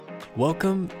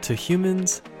Welcome to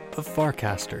Humans of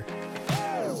Farcaster,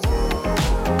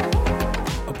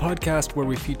 a podcast where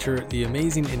we feature the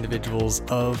amazing individuals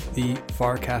of the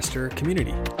Farcaster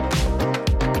community.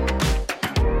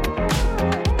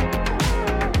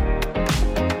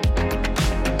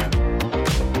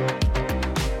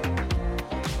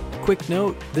 Quick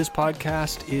note, this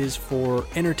podcast is for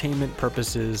entertainment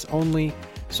purposes only,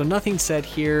 so nothing said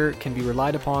here can be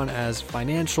relied upon as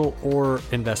financial or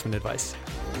investment advice.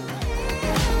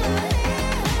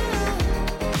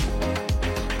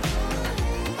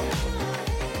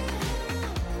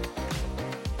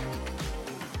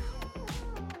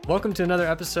 Welcome to another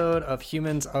episode of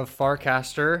Humans of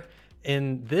Farcaster.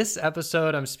 In this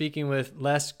episode, I'm speaking with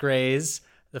Les Grays,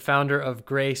 the founder of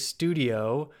Gray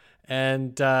Studio.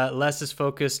 And Les is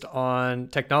focused on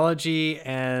technology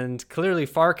and clearly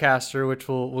Farcaster, which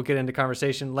we'll get into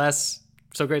conversation. Les,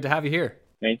 so great to have you here.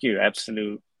 Thank you.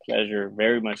 Absolute pleasure.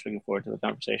 Very much looking forward to the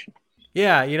conversation.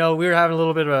 Yeah, we were having a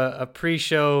little bit of a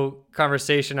pre-show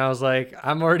conversation. I was like,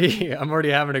 I'm already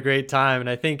having a great time, and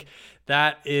I think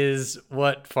that is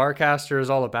what Farcaster is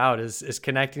all about, is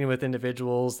connecting with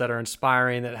individuals that are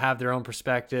inspiring, that have their own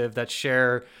perspective, that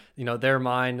share, their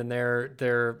mind and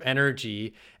their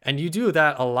energy. And you do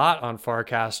that a lot on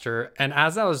Farcaster. And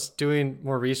as I was doing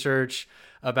more research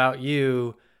about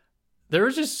you, there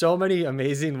were just so many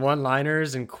amazing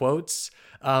one-liners and quotes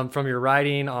from your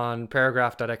writing on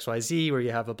paragraph.xyz, where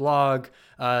you have a blog,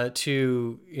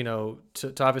 to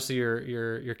obviously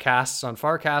your casts on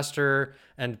Farcaster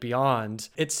and beyond.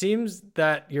 It seems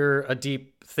that you're a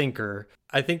deep thinker.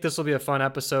 I think this will be a fun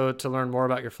episode to learn more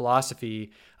about your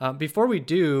philosophy. Before we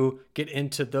do get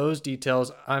into those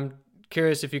details, I'm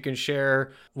curious if you can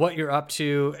share what you're up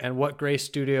to and what Gray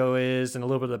Studio is and a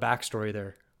little bit of the backstory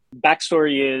there.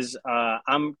 Backstory is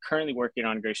I'm currently working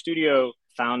on Gray Studio,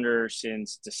 founder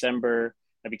since December.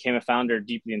 I became a founder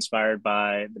deeply inspired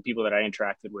by the people that I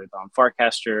interacted with on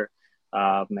Farcaster.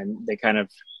 And they kind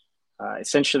of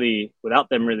essentially, without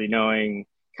them really knowing,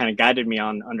 kind of guided me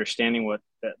on understanding what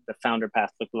the founder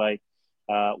path looked like.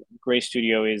 Gray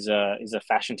Studio is a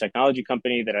fashion technology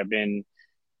company that I've been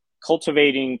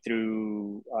cultivating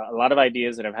through a lot of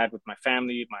ideas that I've had with my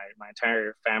family, my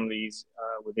entire family's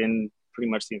within pretty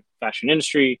much the fashion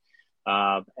industry.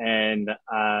 And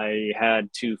I had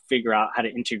to figure out how to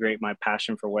integrate my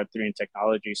passion for Web3 and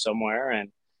technology somewhere. And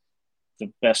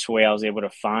the best way I was able to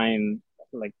find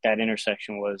like that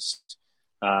intersection was,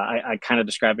 I kind of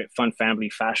describe it fun family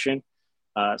fashion.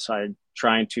 So I'm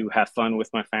trying to have fun with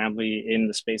my family in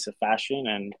the space of fashion.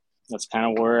 And that's kind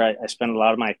of where I spend a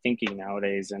lot of my thinking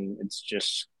nowadays. And it's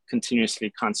just continuously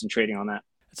concentrating on that.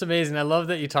 It's amazing. I love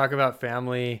that you talk about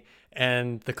family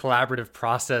and the collaborative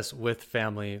process with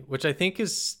family, which I think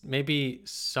is maybe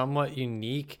somewhat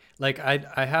unique. Like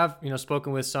I have,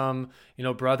 spoken with some,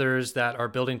 brothers that are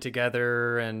building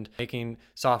together and making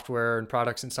software and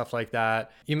products and stuff like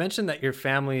that. You mentioned that your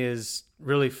family is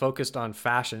really focused on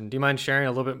fashion. Do you mind sharing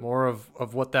a little bit more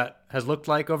of what that has looked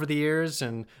like over the years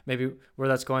and maybe where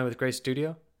that's going with Gray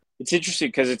Studio? It's interesting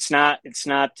because it's not in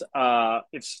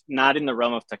the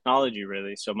realm of technology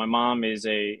really. So my mom is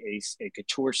a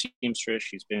couture seamstress.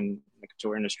 She's been in the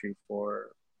couture industry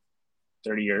for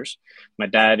 30 years. My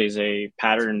dad is a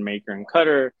pattern maker and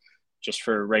cutter just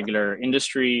for regular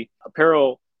industry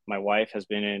apparel. My wife has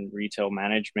been in retail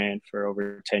management for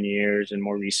over 10 years and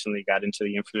more recently got into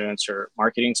the influencer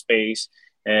marketing space.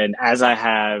 And as I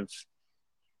have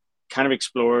kind of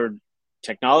explored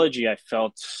technology, I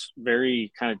felt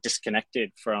very kind of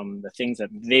disconnected from the things that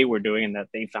they were doing and that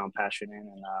they found passion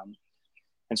in.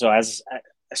 And so as I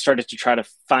started to try to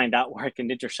find out where I can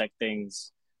intersect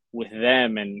things with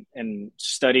them and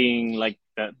studying like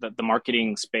the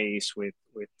marketing space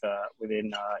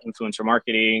within influencer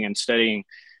marketing and studying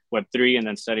Web3 and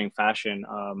then studying fashion,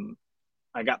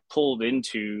 I got pulled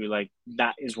into like,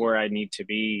 that is where I need to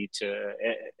be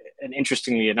and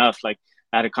interestingly enough, like,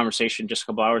 I had a conversation just a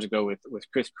couple hours ago with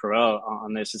Chris Carell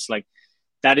on this. It's like,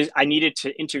 I needed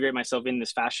to integrate myself in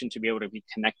this fashion to be able to be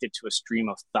connected to a stream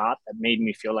of thought that made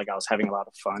me feel like I was having a lot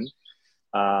of fun.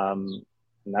 And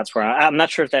that's where I'm not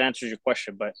sure if that answers your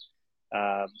question, but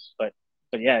yeah,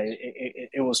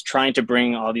 it was trying to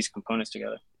bring all these components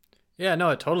together. Yeah, no,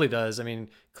 it totally does. I mean,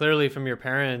 clearly from your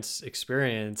parents'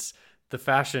 experience, the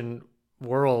fashion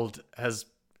world has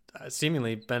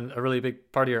seemingly been a really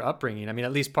big part of your upbringing. I mean,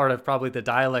 at least part of probably the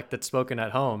dialect that's spoken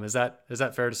at home. Is that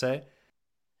fair to say?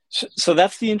 So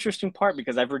that's the interesting part,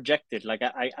 because I've rejected, like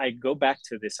I go back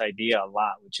to this idea a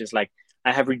lot, which is like,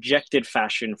 I have rejected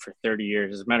fashion for 30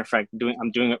 years. As a matter of fact,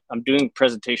 I'm doing a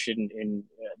presentation in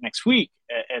next week,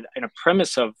 and a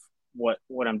premise of what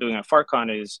I'm doing at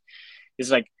FarCon is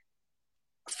like,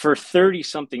 for 30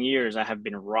 something years, I have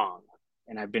been wrong.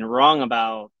 And I've been wrong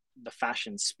about the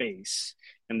fashion space.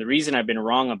 And the reason I've been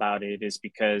wrong about it is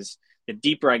because the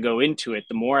deeper I go into it,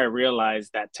 the more I realize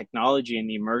that technology and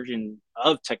the immersion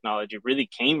of technology really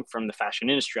came from the fashion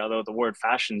industry, although the word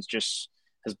fashions just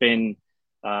has been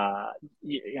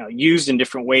used in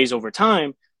different ways over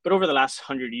time. But over the last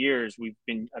 100 years, we've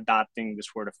been adopting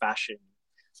this word of fashion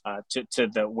to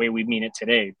the way we mean it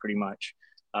today, pretty much.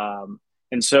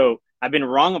 And so I've been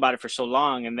wrong about it for so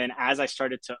long. And then as I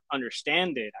started to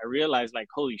understand it, I realized like,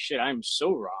 holy shit, I'm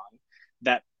so wrong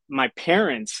that my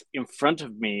parents in front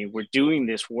of me were doing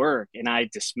this work and I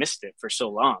dismissed it for so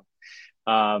long.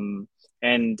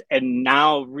 And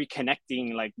now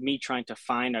reconnecting, like me trying to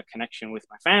find a connection with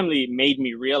my family made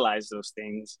me realize those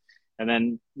things. And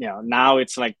then, now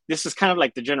it's like, this is kind of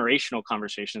like the generational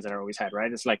conversations that I always had,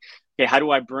 right? It's like, okay, how do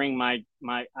I bring I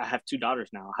have two daughters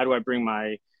now. How do I bring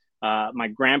my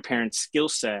grandparents' skill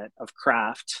set of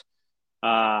craft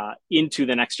into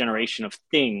the next generation of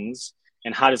things?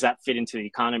 And how does that fit into the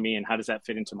economy? And how does that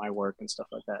fit into my work and stuff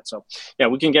like that? So yeah,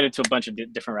 we can get into a bunch of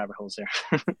different rabbit holes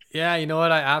there. Yeah, you know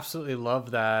what? I absolutely love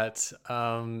that.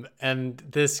 And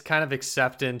this kind of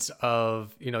acceptance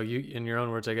of, you, in your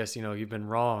own words, I guess, you've been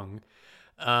wrong,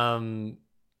 um,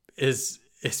 is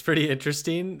pretty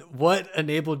interesting. What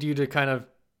enabled you to kind of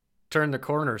turn the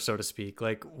corner, so to speak?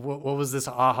 Like, what was this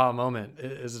aha moment?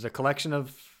 Is it a collection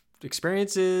of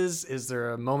experiences? Is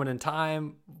there a moment in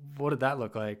time? What did that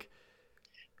look like?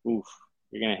 Oof,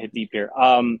 you're gonna hit deep here.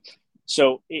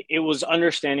 So it was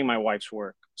understanding my wife's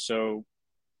work.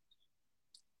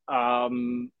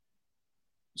 Um,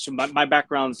 so my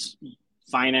background's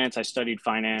finance. I studied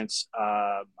finance.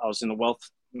 I was in the wealth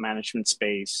management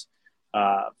space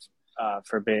uh,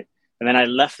 for a bit, and then I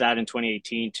left that in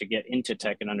 2018 to get into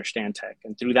tech and understand tech.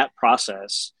 And through that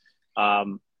process,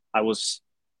 um, I was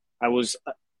I was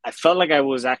I felt like I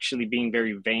was actually being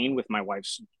very vain with my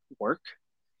wife's work,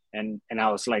 and I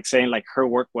was like saying like her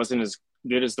work wasn't as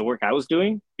good as the work I was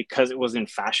doing because it was in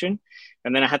fashion.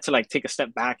 And then I had to like take a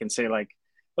step back and say like,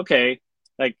 okay,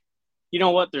 like, you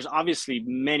know what? There's obviously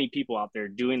many people out there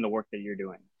doing the work that you're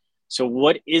doing. So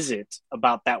what is it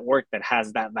about that work that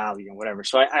has that value and whatever?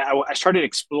 So I started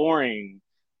exploring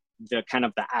the kind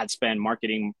of the ad spend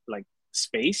marketing like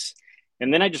space.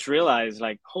 And then I just realized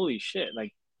like, holy shit,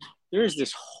 like there is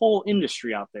this whole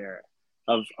industry out there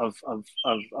of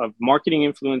marketing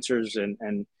influencers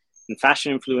and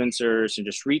fashion influencers and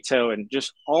just retail and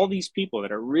just all these people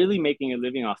that are really making a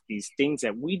living off these things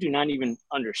that we do not even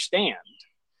understand,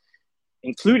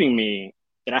 including me,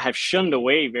 that I have shunned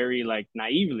away very like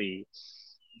naively.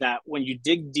 That when you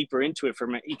dig deeper into it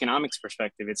from an economics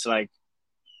perspective, it's like,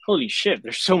 holy shit,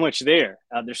 there's so much there.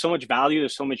 There's so much value.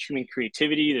 There's so much human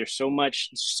creativity. There's so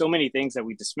many things that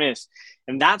we dismiss.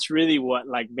 And that's really what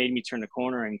like made me turn the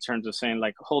corner in terms of saying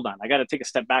like, hold on, I got to take a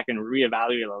step back and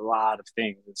reevaluate a lot of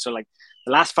things. And so like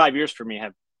the last 5 years for me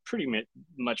have pretty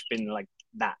much been like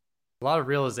that. A lot of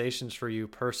realizations for you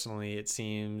personally, it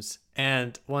seems.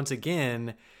 And once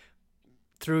again,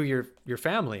 through your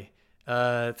family,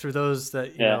 through those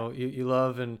that, you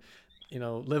love and,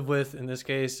 live with in this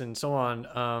case and so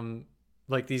on.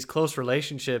 Like these close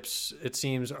relationships, it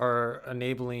seems, are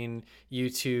enabling you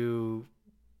to,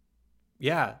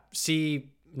 see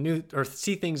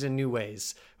things in new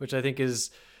ways, which I think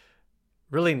is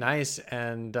really nice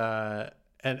and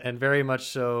very much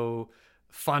so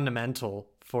fundamental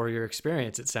for your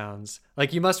experience. It sounds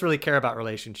like you must really care about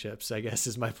relationships, I guess,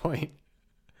 is my point.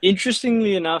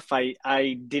 Interestingly enough,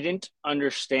 I didn't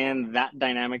understand that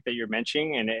dynamic that you're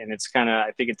mentioning, and it's kind of,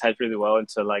 I think it ties really well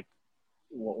into like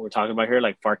what we're talking about here,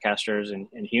 like farcasters and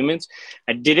humans.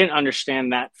 I didn't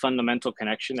understand that fundamental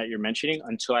connection that you're mentioning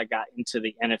until I got into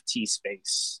the NFT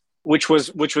space, which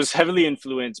was heavily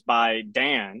influenced by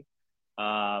Dan.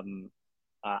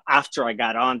 After I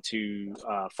got onto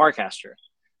Farcaster.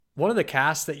 One of the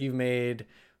casts that you made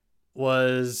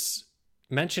was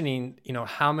mentioning,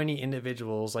 how many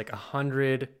individuals, like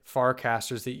 100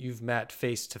 Farcasters that you've met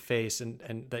face to face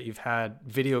and that you've had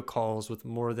video calls with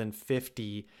more than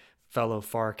 50 fellow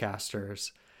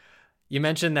Farcasters. You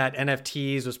mentioned that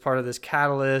NFTs was part of this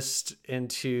catalyst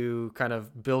into kind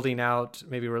of building out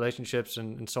maybe relationships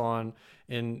and so on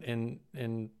in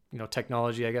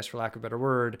technology, I guess, for lack of a better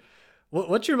word.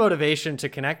 What's your motivation to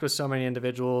connect with so many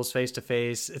individuals face to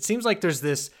face? It seems like there's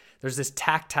this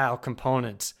tactile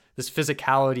component, this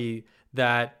physicality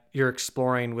that you're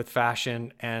exploring with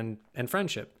fashion and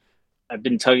friendship. I've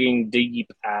been tugging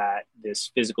deep at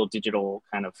this physical digital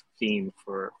kind of theme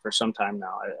for some time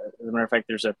now. As a matter of fact,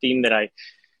 there's a theme that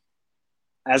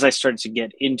as I started to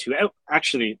get into,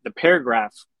 actually the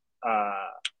paragraph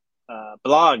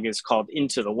blog is called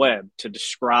Into the Web to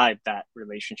describe that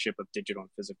relationship of digital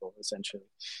and physical, essentially.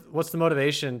 What's the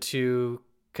motivation to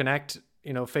connect,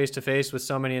 face to face with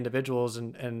so many individuals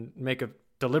and make a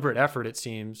deliberate effort, it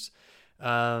seems,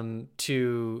 to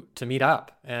meet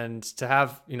up and to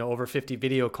have, over 50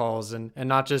 video calls and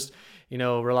not just,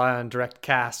 rely on direct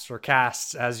casts or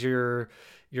casts as your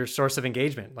source of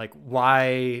engagement? Like,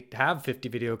 why have 50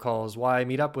 video calls? Why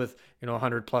meet up with,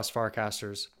 100 plus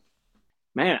Farcasters?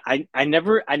 Man, I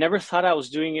never thought I was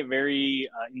doing it very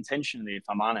intentionally, if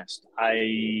I'm honest.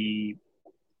 It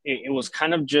was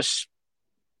kind of just,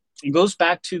 it goes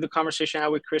back to the conversation I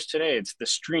had with Chris today. It's the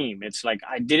stream. It's like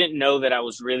I didn't know that I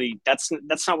was really, that's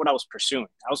not what I was pursuing.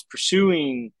 I was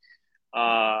pursuing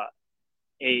a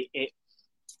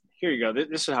here you go.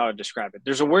 This is how I describe it.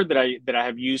 There's a word that I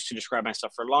have used to describe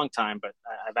myself for a long time, but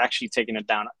I've actually taken it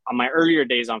down. On my earlier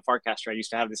days on Farcaster, I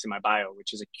used to have this in my bio,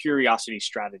 which is a curiosity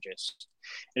strategist.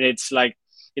 And it's like,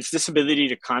 it's this ability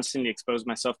to constantly expose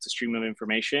myself to stream of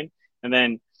information. And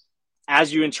then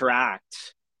as you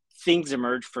interact, things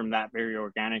emerge from that very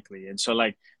organically. And so,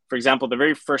 like, for example, the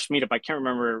very first meetup, I can't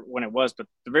remember when it was, but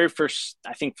the very first,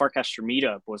 I think, Farcaster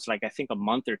meetup was like, I think a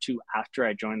month or two after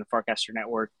I joined the Farcaster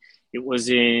network. It was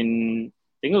in,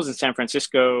 I think it was in San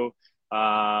Francisco.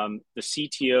 The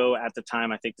CTO at the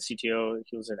time, I think the CTO,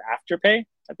 he was at Afterpay,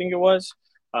 I think it was.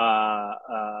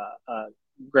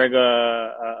 Greg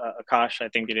Akash, I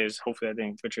think it is. Hopefully I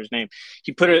didn't butcher his name.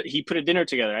 He put a dinner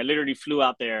together. I literally flew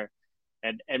out there,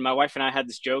 and my wife and I had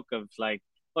this joke of like,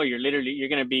 oh, you're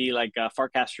gonna be like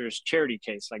Farcaster's charity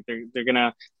case. Like they're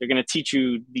gonna teach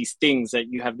you these things that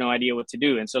you have no idea what to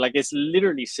do. And so like it's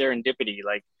literally serendipity.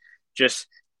 Like just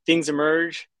things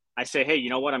emerge. I say, hey, you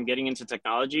know what? I'm getting into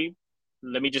technology.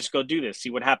 Let me just go do this.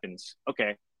 See what happens.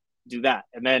 Okay, do that.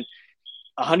 And then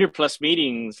 100 plus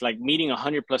meetings, like meeting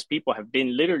 100 plus people, have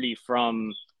been literally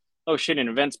from, oh shit, an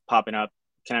event's popping up.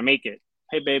 Can I make it?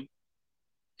 Hey babe,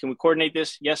 can we coordinate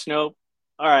this? Yes, no.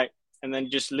 All right. And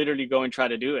then just literally go and try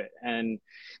to do it. And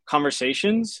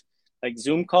conversations like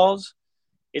Zoom calls,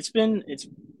 it's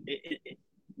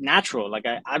natural. Like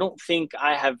I don't think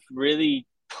I have really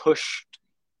pushed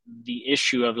the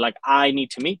issue of like, I need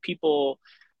to meet people.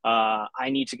 I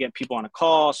need to get people on a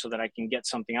call so that I can get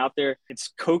something out there.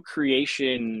 It's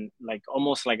co-creation, like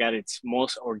almost like at its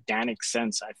most organic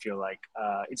sense. I feel like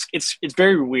it's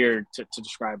very weird to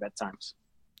describe at times.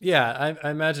 Yeah, I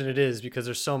imagine it is because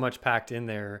there's so much packed in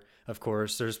there. Of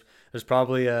course, there's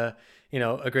probably a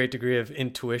great degree of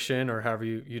intuition, or however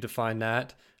you define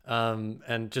that,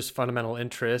 and just fundamental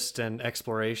interest and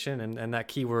exploration, and that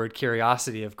keyword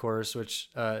curiosity, of course, which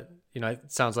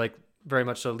it sounds like very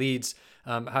much so leads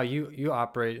how you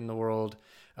operate in the world.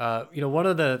 One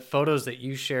of the photos that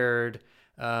you shared,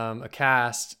 a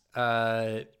cast,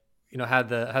 had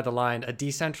the line, "A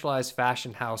decentralized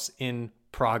fashion house in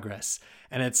progress,"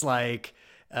 and it's like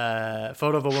a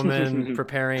photo of a woman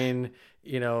preparing,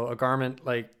 a garment.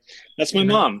 Like, that's my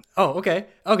mom. Oh,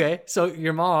 okay. So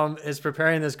your mom is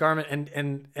preparing this garment,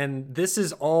 and this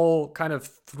is all kind of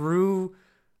through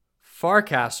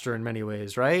Farcaster in many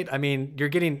ways, right? I mean, you're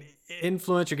getting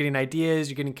influence, you're getting ideas,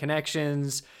 you're getting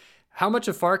connections. How much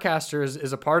of Farcaster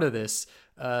is a part of this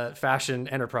fashion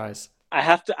enterprise? I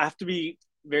have to be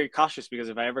very cautious, because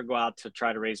if I ever go out to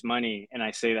try to raise money and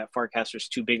I say that Farcaster is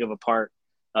too big of a part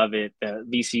of it, the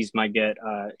VCs might get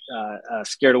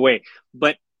scared away.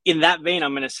 But in that vein,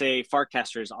 I'm going to say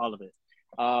Farcaster is all of it.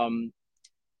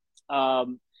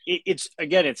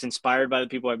 It's inspired by the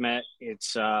people I've met.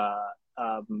 It's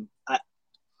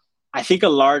I think a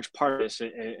large part of this,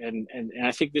 and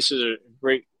I think this is a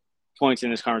great point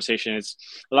in this conversation, is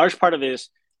a large part of this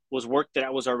was work that I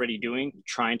was already doing,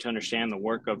 trying to understand the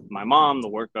work of my mom, the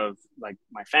work of like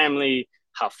my family,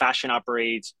 how fashion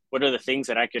operates, what are the things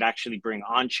that I could actually bring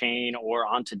on chain or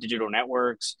onto digital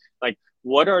networks? Like,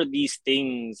 what are these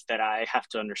things that I have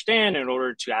to understand in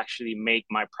order to actually make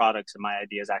my products and my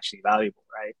ideas actually valuable,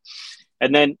 right?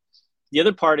 And then the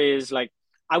other part is like,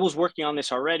 I was working on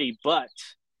this already, but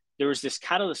there was this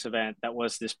Catalyst event that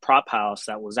was this prop house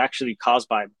that was actually caused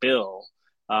by Bill.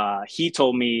 He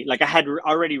told me, like, I had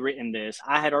already written this.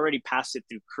 I had already passed it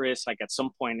through Chris, like at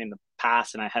some point in the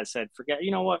past. And I had said, forget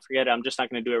it. I'm just not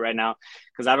going to do it right now,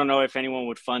 because I don't know if anyone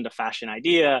would fund a fashion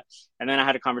idea. And then I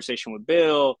had a conversation with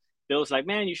Bill. Bill's like,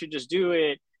 man, you should just do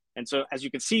it. And so as you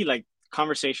can see, like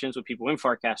conversations with people in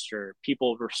Farcaster,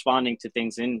 people responding to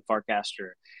things in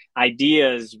Farcaster,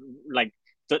 ideas, like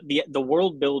the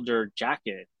world builder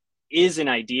jacket is an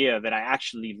idea that I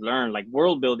actually learned. Like,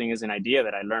 world building is an idea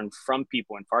that I learned from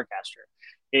people in Farcaster.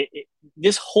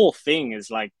 This whole thing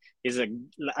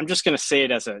I'm just going to say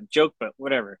it as a joke, but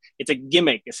whatever. It's a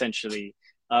gimmick, essentially,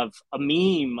 of a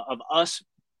meme of us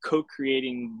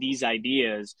co-creating these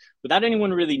ideas without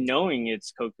anyone really knowing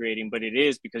it's co-creating, but it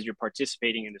is because you're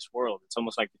participating in this world. It's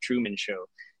almost like the Truman Show,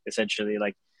 essentially.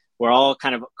 Like we're all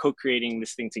kind of co-creating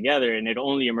this thing together, and it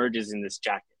only emerges in this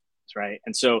jacket, right?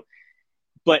 And so,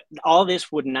 but all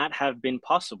this would not have been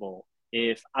possible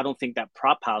if I don't think that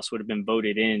Prop House would have been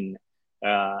voted in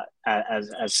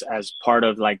as part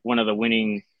of like one of the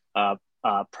winning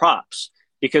props,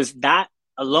 because that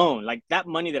alone, like that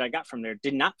money that I got from there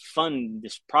did not fund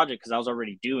this project because I was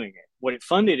already doing it. What it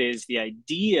funded is the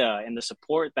idea and the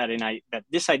support that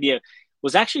this idea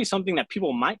was actually something that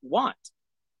people might want.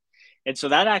 And so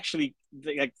that actually,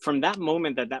 like from that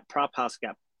moment that Prop House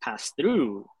got passed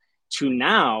through to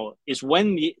now is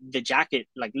when the jacket,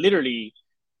 like literally,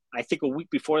 I think a week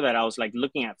before that, I was like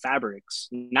looking at fabrics,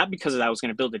 not because I was going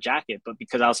to build a jacket, but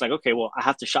because I was like, okay, well, I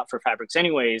have to shop for fabrics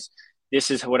anyways. This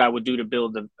is what I would do to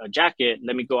build a jacket.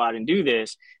 Let me go out and do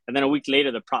this. And then a week later,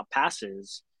 the prop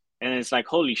passes. And it's like,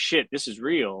 holy shit, this is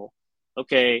real.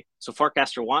 Okay, so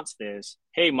Farcaster wants this.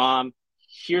 Hey, mom,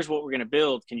 here's what we're going to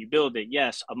build. Can you build it?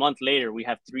 Yes. A month later, we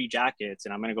have 3 jackets,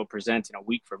 and I'm going to go present in a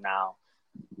week from now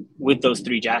with those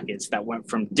 3 jackets that went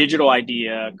from digital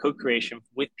idea, co-creation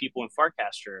with people in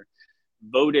Farcaster,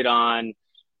 voted on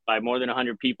by more than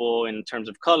 100 people in terms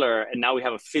of color. And now we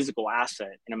have a physical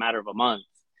asset in a matter of a month.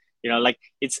 You know, like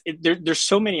there's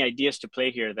so many ideas to play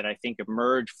here that I think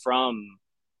emerge from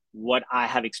what I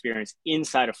have experienced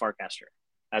inside of Farcaster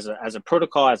as a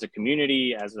protocol, as a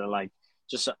community, as a like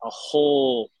just a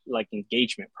whole like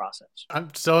engagement process.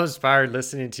 I'm so inspired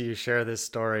listening to you share this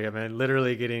story. I mean,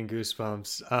 literally getting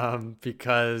goosebumps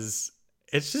because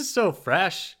it's just so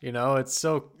fresh. You know, it's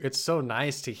so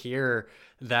nice to hear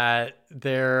that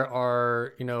there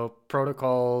are, you know,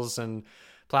 protocols and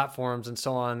platforms and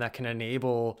so on that can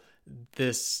enable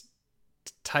this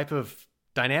type of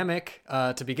dynamic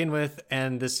to begin with,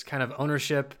 and this kind of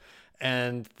ownership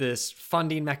and this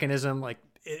funding mechanism. Like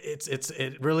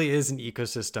it really is an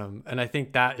ecosystem, and I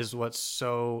think that is what's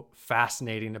so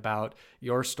fascinating about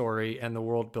your story and the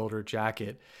World Builder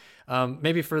jacket.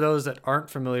 Maybe for those that aren't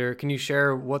familiar, can you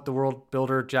share what the World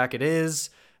Builder jacket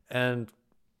is and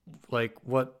like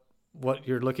what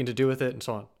you're looking to do with it and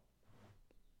so on?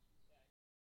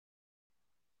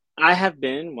 I have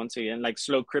been once again like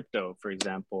Slow Crypto, for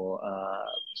example.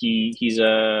 He's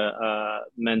a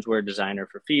menswear designer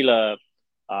for Fila,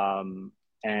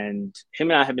 and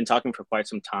him and I have been talking for quite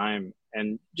some time.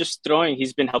 And just throwing,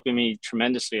 he's been helping me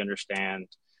tremendously understand,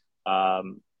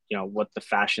 you know, what the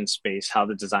fashion space, how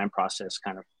the design process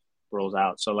kind of rolls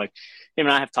out. So like him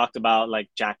and I have talked about like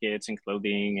jackets and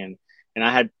clothing, and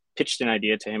I had pitched an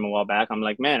idea to him a while back. I'm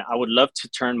like, man, I would love to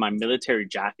turn my military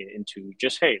jacket into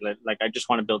just, hey, like I just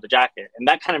want to build a jacket. And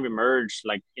that kind of emerged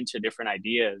like into different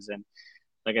ideas. And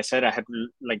like I said, I had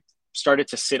like started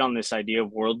to sit on this idea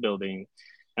of world building.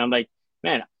 And I'm like,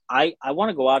 man, I want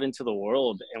to go out into the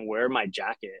world and wear my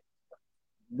jacket,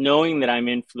 knowing that I'm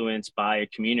influenced by a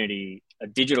community, a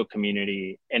digital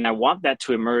community, and I want that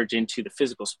to emerge into the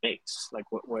physical space. Like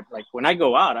what like when I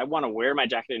go out, I want to wear my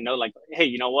jacket and know like, hey,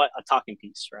 you know what, a talking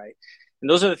piece, right? And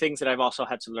those are the things that I've also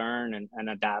had to learn and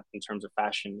adapt in terms of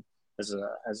fashion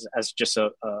as just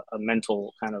a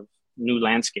mental kind of new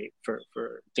landscape for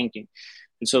thinking.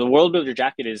 And so the world builder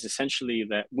jacket is essentially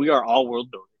that we are all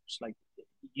world builders. Like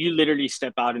you literally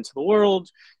step out into the world,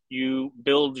 you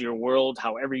build your world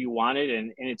however you want it,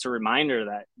 and it's a reminder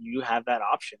that you have that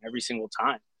option every single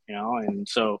time, you know. And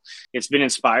so it's been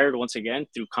inspired once again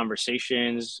through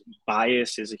conversations.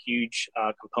 Bias is a huge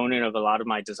component of a lot of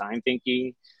my design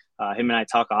thinking. Him and I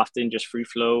talk often, just free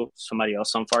flow, somebody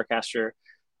else on Farcaster,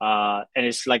 and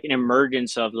it's like an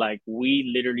emergence of like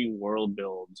we literally world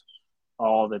build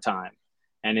all the time,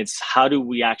 and it's how do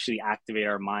we actually activate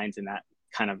our minds in that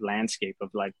kind of landscape of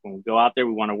like when we go out there,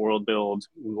 we want to world build,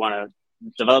 we want to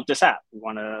develop this app, we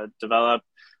want to develop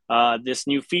this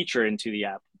new feature into the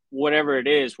app, whatever it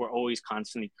is, we're always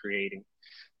constantly creating.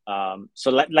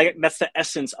 So like that's the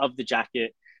essence of the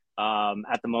jacket.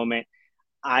 At the moment,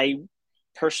 I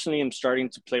personally am starting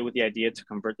to play with the idea to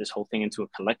convert this whole thing into a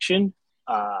collection,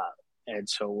 and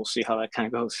so we'll see how that kind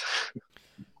of goes.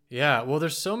 Yeah, well,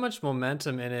 there's so much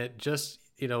momentum in it. Just,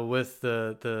 you know, with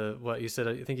the what you said,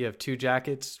 I think you have 2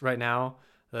 jackets right now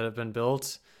that have been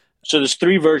built. So there's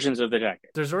 3 versions of the jacket.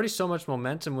 There's already so much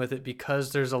momentum with it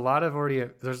because there's a lot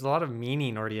of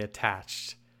meaning already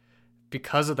attached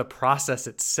because of the process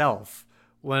itself.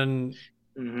 When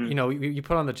you know you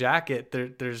put on the jacket,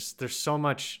 there's so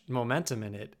much momentum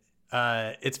in it.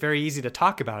 It's very easy to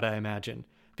talk about, I imagine,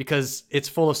 because it's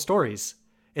full of stories.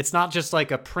 It's not just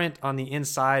like a print on the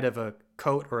inside of a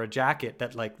coat or a jacket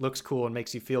that like looks cool and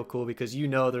makes you feel cool because you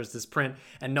know there's this print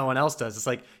and no one else does. It's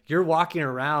like you're walking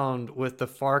around with the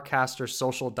Farcaster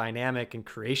social dynamic and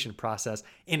creation process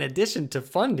in addition to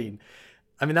funding.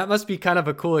 I mean, that must be kind of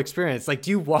a cool experience. Like,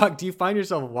 do you find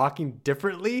yourself walking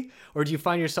differently, or do you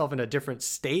find yourself in a different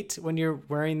state when you're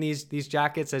wearing these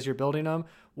jackets as you're building them?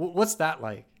 What's that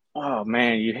like? Oh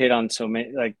man, you hit on so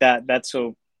many like that. That's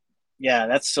so yeah,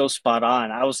 that's so spot on.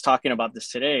 I was talking about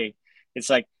this today. It's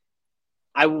like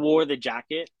I wore the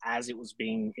jacket as it was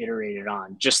being iterated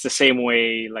on, just the same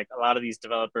way like a lot of these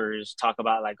developers talk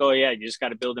about like, oh yeah, you just got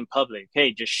to build in public.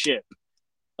 Hey, just ship.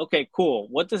 Okay, cool.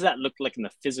 What does that look like in the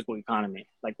physical economy?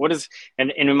 Like what is and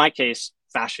in my case,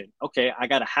 fashion. Okay, I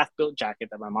got a half-built jacket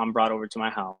that my mom brought over to my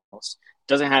house.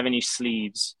 Doesn't have any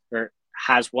sleeves or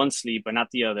has one sleeve but not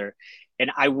the other.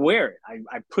 And I wear it.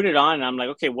 I put it on and I'm like,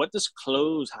 okay, how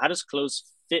does clothes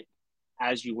fit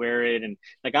as you wear it? And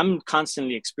like I'm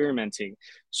constantly experimenting.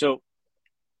 So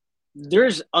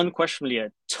there's unquestionably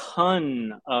a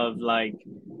ton of like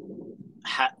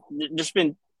there's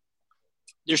been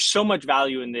there's so much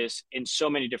value in this in so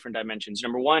many different dimensions.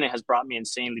 Number one, it has brought me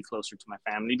insanely closer to my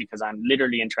family because I'm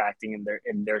literally interacting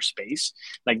in their space.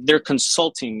 Like they're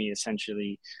consulting me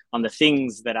essentially on the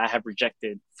things that I have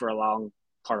rejected for a long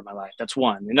part of my life. That's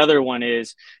one. Another one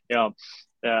is, you know,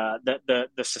 the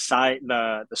society,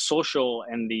 the social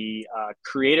and the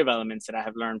creative elements that I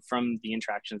have learned from the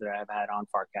interactions that I have had on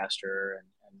Farcaster and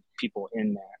people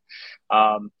in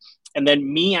there. And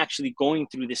then me actually going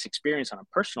through this experience on a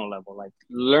personal level, like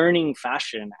learning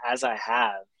fashion as I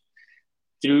have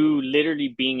through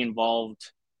literally being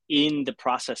involved in the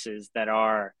processes that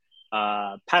are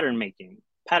pattern making,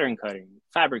 pattern cutting,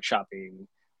 fabric shopping,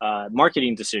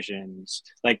 marketing decisions,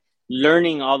 like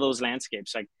learning all those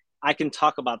landscapes. Like I can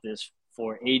talk about this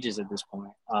for ages at this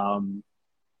point.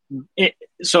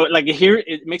 So like here,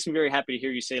 it makes me very happy to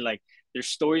hear you say like there's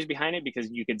stories behind it because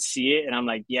you can see it, and I'm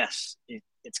like, yes,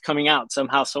 it's coming out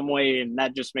somehow, some way, and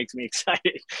that just makes me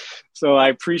excited. So I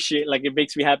appreciate, like, it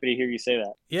makes me happy to hear you say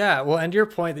that. Yeah, well, and your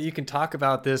point that you can talk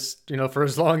about this, for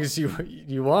as long as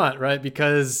you want, right?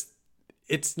 Because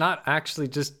it's not actually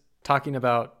just talking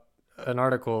about an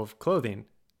article of clothing.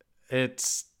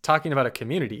 It's talking about a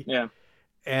community. Yeah.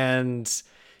 And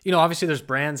obviously there's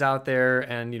brands out there,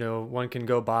 and one can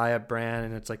go buy a brand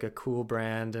and it's like a cool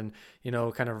brand, and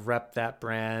kind of rep that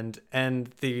brand, and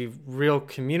the real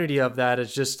community of that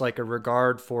is just like a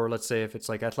regard for, let's say if it's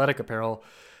like athletic apparel,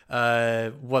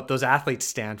 what those athletes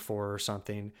stand for or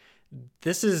something.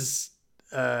 This is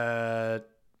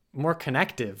more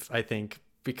connective, I think,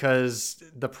 because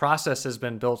the process has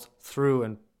been built through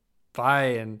and by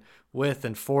and with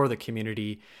and for the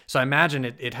community. So I imagine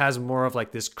it has more of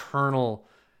like this kernel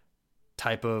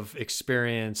type of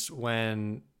experience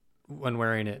when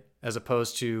wearing it, as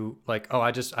opposed to like, oh,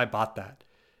 I bought that.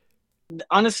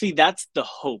 Honestly, that's the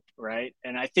hope, right?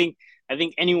 And I think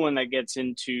anyone that gets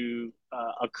into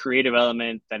a creative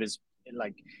element that is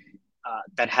like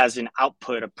that has an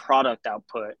output, a product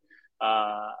output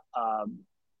uh, um,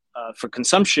 for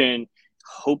consumption,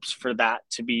 hopes for that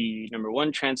to be, number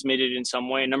one, transmitted in some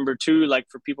way. Number two, like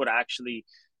for people to actually,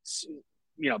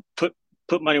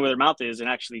 put money where their mouth is and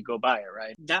actually go buy it.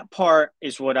 Right. That part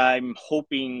is what I'm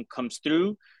hoping comes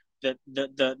through.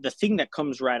 The thing that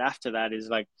comes right after that is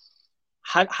like,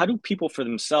 how do people for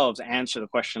themselves answer the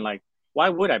question like, why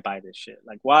would I buy this shit?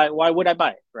 Like, why would I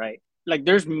buy it? Right. Like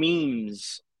there's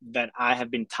memes that I have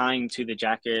been tying to the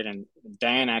jacket, and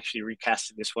Dan actually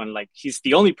recasted this one. Like he's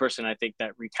the only person I think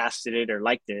that recasted it or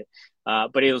liked it.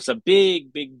 But it was a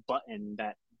big button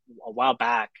that a while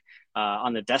back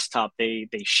on the desktop they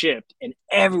shipped, and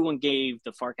everyone gave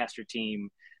the Farcaster team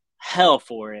hell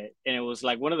for it. And it was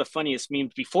like one of the funniest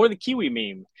memes before the Kiwi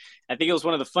meme. I think it was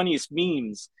one of the funniest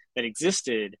memes that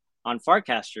existed on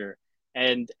Farcaster.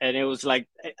 And it was like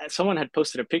someone had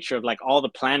posted a picture of like all the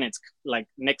planets like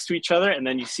next to each other, and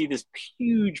then you see this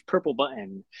huge purple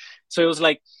button. So it was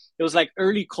like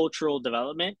early cultural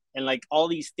development and like all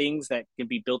these things that can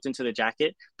be built into the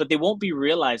jacket, but they won't be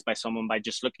realized by someone by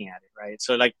just looking at it, right?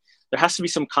 So like there has to be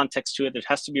some context to it. There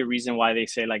has to be a reason why they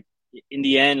say like in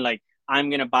the end, like I'm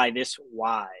gonna buy this,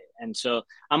 why? And so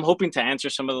I'm hoping to answer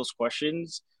some of those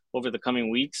questions over the coming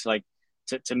weeks, like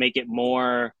to make it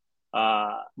more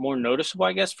noticeable,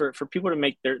 I guess, for people to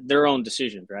make their own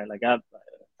decisions, right? Like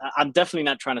I'm definitely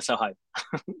not trying to sell hype.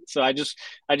 So I just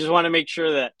want to make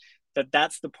sure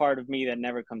that's the part of me that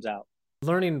never comes out.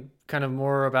 Learning kind of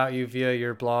more about you via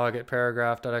your blog at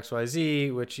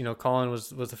paragraph.xyz, which, Colin was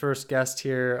the first guest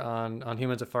here on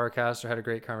Humans at Farcaster, had a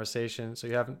great conversation. So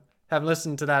you haven't haven't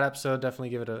listened to that episode, definitely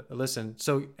give it a listen.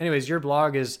 So anyways, your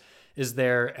blog is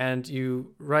there, and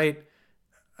you write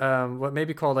what may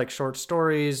be called like short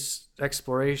stories,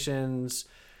 explorations,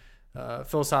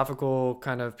 philosophical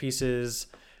kind of pieces,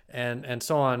 and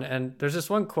so on. And there's this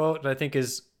one quote that I think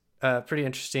is pretty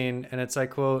interesting, and it's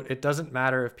like, quote, "It doesn't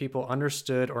matter if people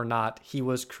understood or not, he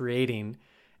was creating,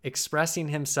 expressing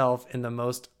himself in the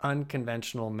most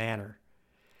unconventional manner."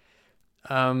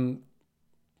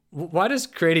 Why does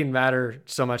creating matter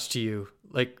so much to you?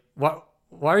 Like, what?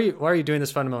 Why are you doing this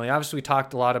fundamentally? Obviously, we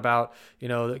talked a lot about,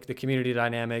 the community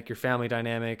dynamic, your family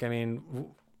dynamic. I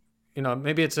mean,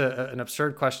 maybe it's an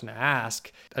absurd question to ask.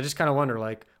 I just kind of wonder,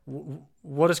 like,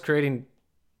 what does creating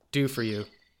do for you?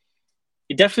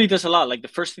 It definitely does a lot. Like the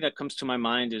first thing that comes to my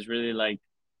mind is really like,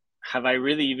 have I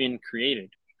really even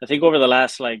created? I think over the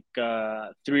last 3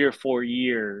 or 4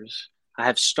 years, I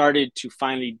have started to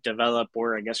finally develop,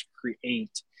 or I guess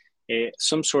create,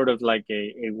 some sort of like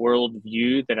a world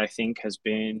view that I think has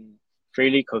been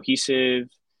fairly cohesive,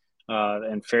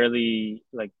 and fairly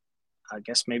like, I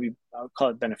guess maybe I would call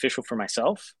it beneficial for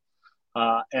myself.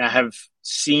 And I have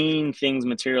seen things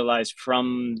materialize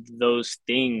from those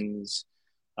things,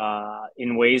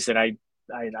 in ways that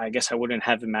I guess I wouldn't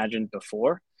have imagined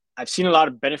before. I've seen a lot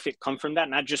of benefit come from that,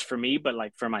 not just for me, but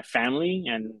like for my family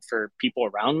and for people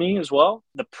around me as well.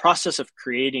 The process of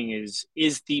creating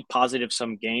is the positive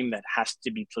sum game that has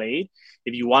to be played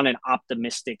if you want an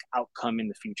optimistic outcome in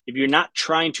the future. If you're not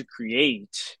trying to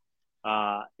create,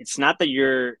 it's not that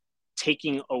you're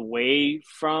taking away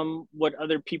from what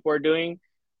other people are doing,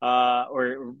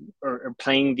 or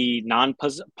playing the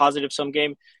non-positive sum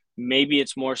game. Maybe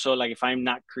it's more so like if I'm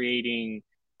not creating,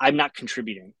 I'm not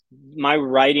contributing. My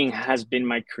writing has been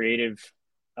my creative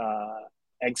uh,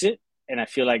 exit, and I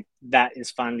feel like that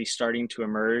is finally starting to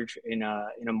emerge in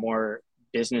a more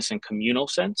business and communal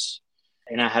sense.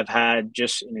 And I have had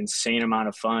just an insane amount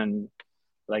of fun,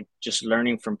 like just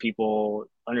learning from people,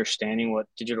 understanding what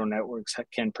digital networks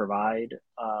can provide,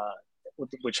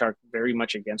 which are very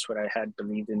much against what I had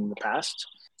believed in the past,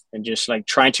 and just like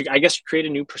trying to, I guess, create a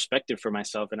new perspective for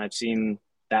myself. And I've seen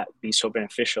that be so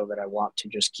beneficial that I want to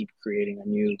just keep creating a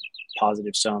new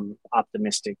positive sum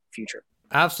optimistic future.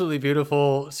 Absolutely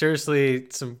beautiful. Seriously,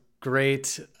 some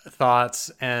great thoughts,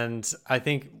 and I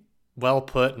think well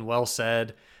put and well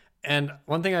said. And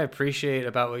one thing I appreciate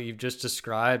about what you've just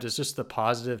described is just the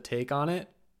positive take on it.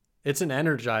 It's an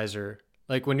energizer.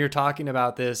 Like when you're talking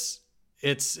about this,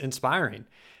 it's inspiring,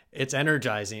 it's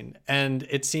energizing. And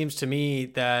it seems to me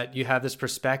that you have this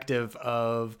perspective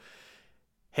of,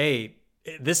 hey,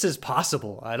 this is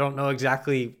possible. I don't know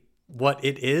exactly what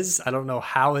it is, I don't know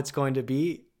how it's going to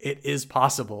be. It is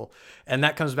possible. And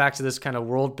that comes back to this kind of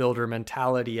world builder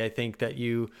mentality, I think, that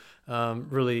you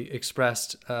really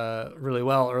expressed really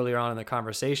well earlier on in the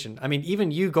conversation. I mean,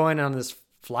 even you going on this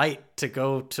flight to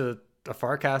go to a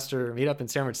Farcaster meetup in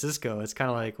San Francisco, it's kind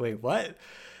of like, wait, what?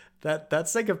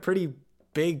 That's like a pretty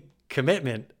big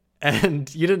commitment.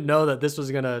 And you didn't know that this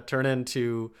was going to turn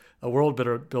into a world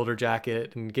builder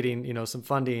jacket and getting, some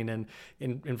funding and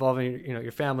involving,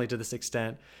 your family to this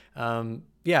extent.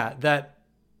 Yeah, that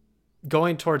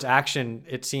going towards action,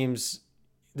 it seems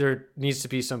there needs to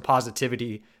be some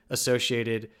positivity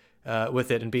associated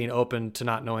with it and being open to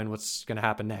not knowing what's going to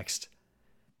happen next.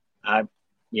 I,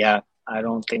 yeah, I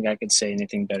don't think I could say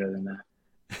anything better than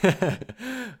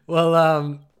that.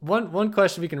 Well, one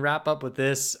question we can wrap up with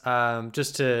this,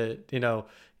 just to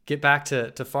get back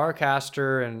to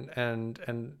Farcaster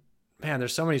and man,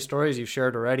 there's so many stories you've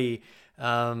shared already,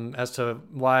 as to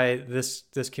why this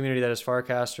community that is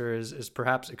Farcaster is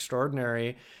perhaps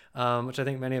extraordinary, which I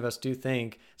think many of us do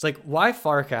think. It's like, why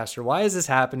Farcaster? Why is this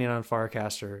happening on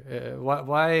Farcaster?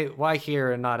 Why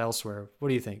here and not elsewhere? What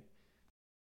do you think?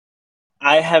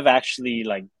 I have actually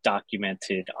like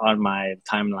documented on my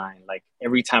timeline, like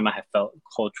every time I have felt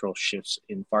cultural shifts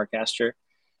in Farcaster.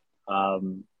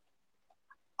 Um,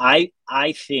 I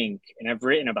think, and I've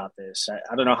written about this.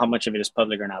 I don't know how much of it is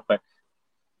public or not, but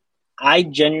I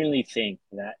genuinely think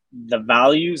that the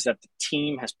values that the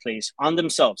team has placed on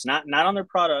themselves, not on their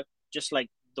product, just like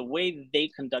the way they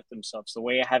conduct themselves, the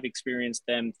way I have experienced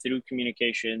them through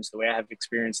communications, the way I have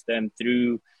experienced them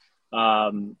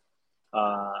um,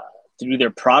 uh, through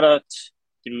their product,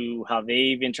 through how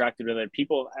they've interacted with other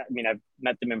people. I mean, I've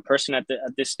met them in person at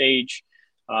this stage.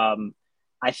 Um,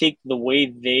 I think the way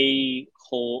they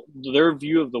hold their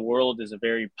view of the world is a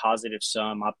very positive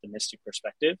sum, optimistic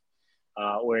perspective,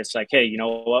 where it's like, hey, you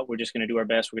know what? We're just going to do our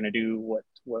best. We're going to do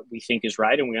what we think is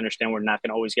right, and we understand we're not going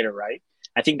to always get it right.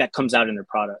 I think that comes out in their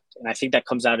product, and I think that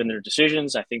comes out in their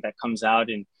decisions. I think that comes out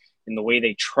in the way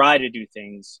they try to do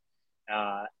things,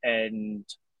 and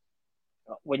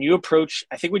when you approach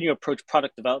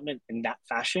product development in that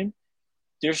fashion,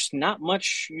 there's not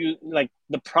much you like.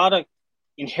 The product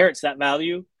inherits that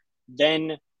value,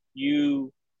 then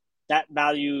you that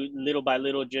value little by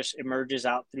little just emerges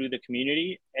out through the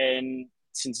community. And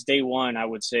since day one, I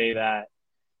would say that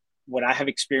what I have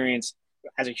experienced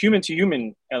as a human to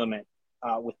human element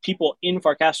with people in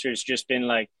Farcaster has just been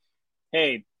like,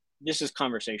 hey, this is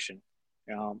conversation.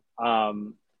 You know,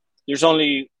 there's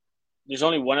only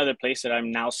one other place that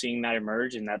I'm now seeing that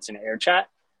emerge, and that's in AirChat.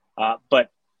 But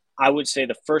I would say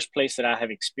the first place that I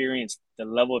have experienced the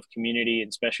level of community, and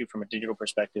especially from a digital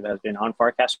perspective, has been on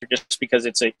Farcaster, just because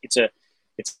it's a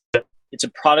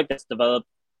product that's developed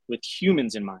with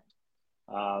humans in mind.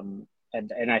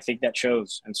 And I think that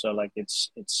shows. And so like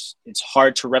it's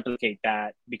hard to replicate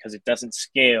that because it doesn't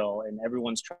scale, and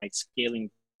everyone's trying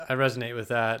scaling. I resonate with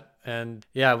that. And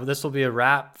yeah, this will be a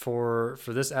wrap for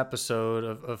this episode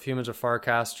of Humans of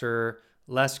Farcaster.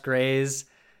 Les Grays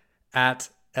at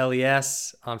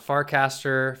LES on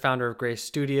Farcaster, founder of Gray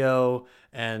Studio,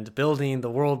 and building the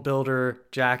World Builder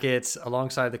jackets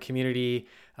alongside the community.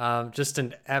 Just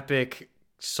an epic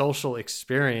social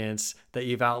experience that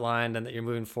you've outlined and that you're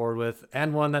moving forward with,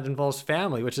 and one that involves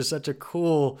family, which is such a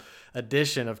cool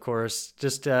addition, of course.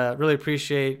 Just really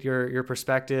appreciate your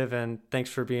perspective, and thanks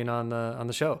for being on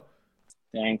the show.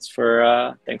 Thanks for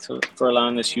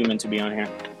allowing this human to be on here.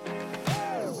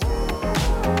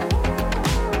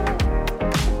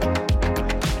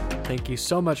 Thank you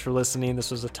so much for listening.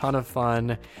 This was a ton of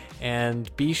fun. And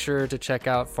be sure to check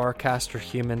out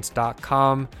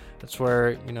farcasterhumans.com. That's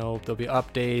where, there'll be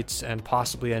updates and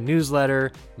possibly a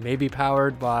newsletter, maybe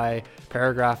powered by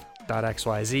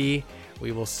paragraph.xyz.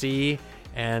 We will see.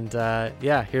 And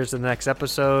here's the next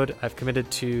episode. I've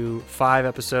committed to 5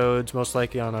 episodes, most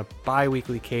likely on a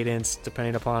bi-weekly cadence,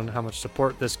 depending upon how much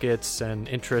support this gets and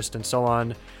interest and so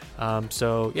on.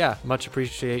 Much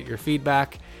appreciate your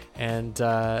feedback, and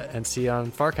see you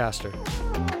on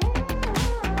Farcaster.